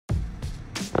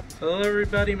Hello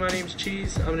everybody, my name's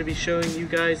Cheese. I'm going to be showing you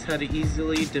guys how to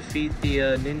easily defeat the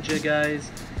ninja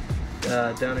guys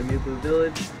down in Mubu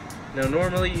Village. Now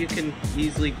normally you can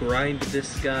easily grind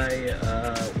this guy,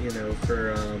 for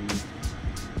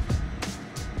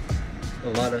a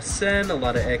lot of sen, a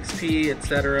lot of XP,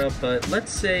 etc. But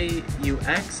let's say you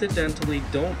accidentally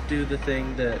don't do the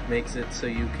thing that makes it so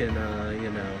you can,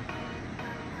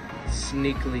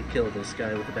 sneakily kill this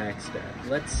guy with a backstab.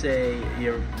 Let's say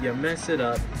you mess it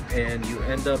up and you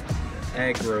end up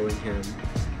aggroing him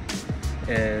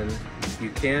and you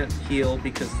can't heal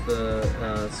because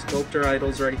the sculptor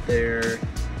idol's right there,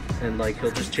 and like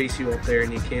he'll just chase you up there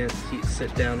and you can't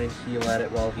sit down and heal at it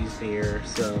while he's near,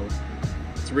 so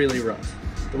it's really rough.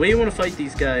 The way you want to fight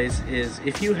these guys is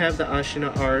if you have the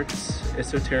Ashina arts,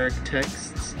 esoteric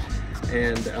texts,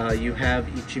 and you have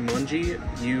Ichimonji,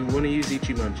 you want to use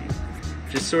Ichimonji.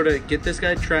 Just sort of get this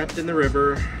guy trapped in the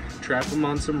river, trap him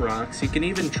on some rocks. You can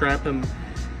even trap him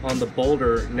on the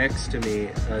boulder next to me,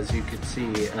 as you can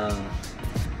see,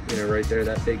 right there,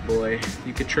 that big boy.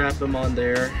 You could trap him on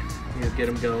there, get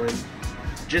him going.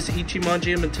 Just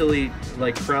Ichimonji him until he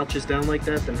like crouches down like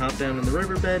that, then hop down in the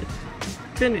riverbed,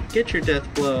 get your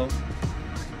death blow,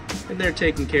 and they're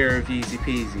taken care of easy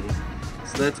peasy.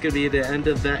 So that's going to be the end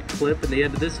of that clip and the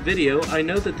end of this video. I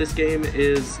know that this game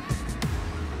is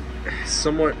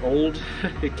somewhat old.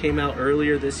 It came out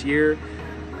earlier this year,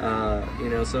 so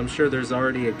I'm sure there's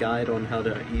already a guide on how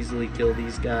to easily kill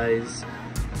these guys,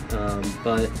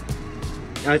 but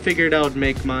I figured I would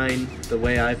make mine the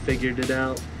way I figured it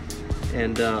out.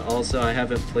 And also I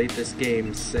haven't played this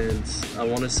game since, I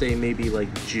want to say maybe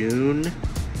like June,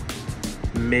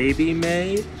 maybe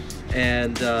May,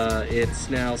 and it's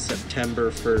now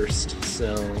September 1st,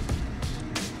 so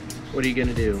what are you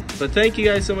gonna do? But thank you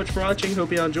guys so much for watching.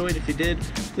 Hope you enjoyed. If you did,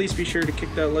 please be sure to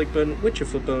kick that like button with your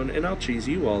foot bone, and I'll cheese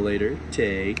you all later.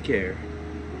 Take care.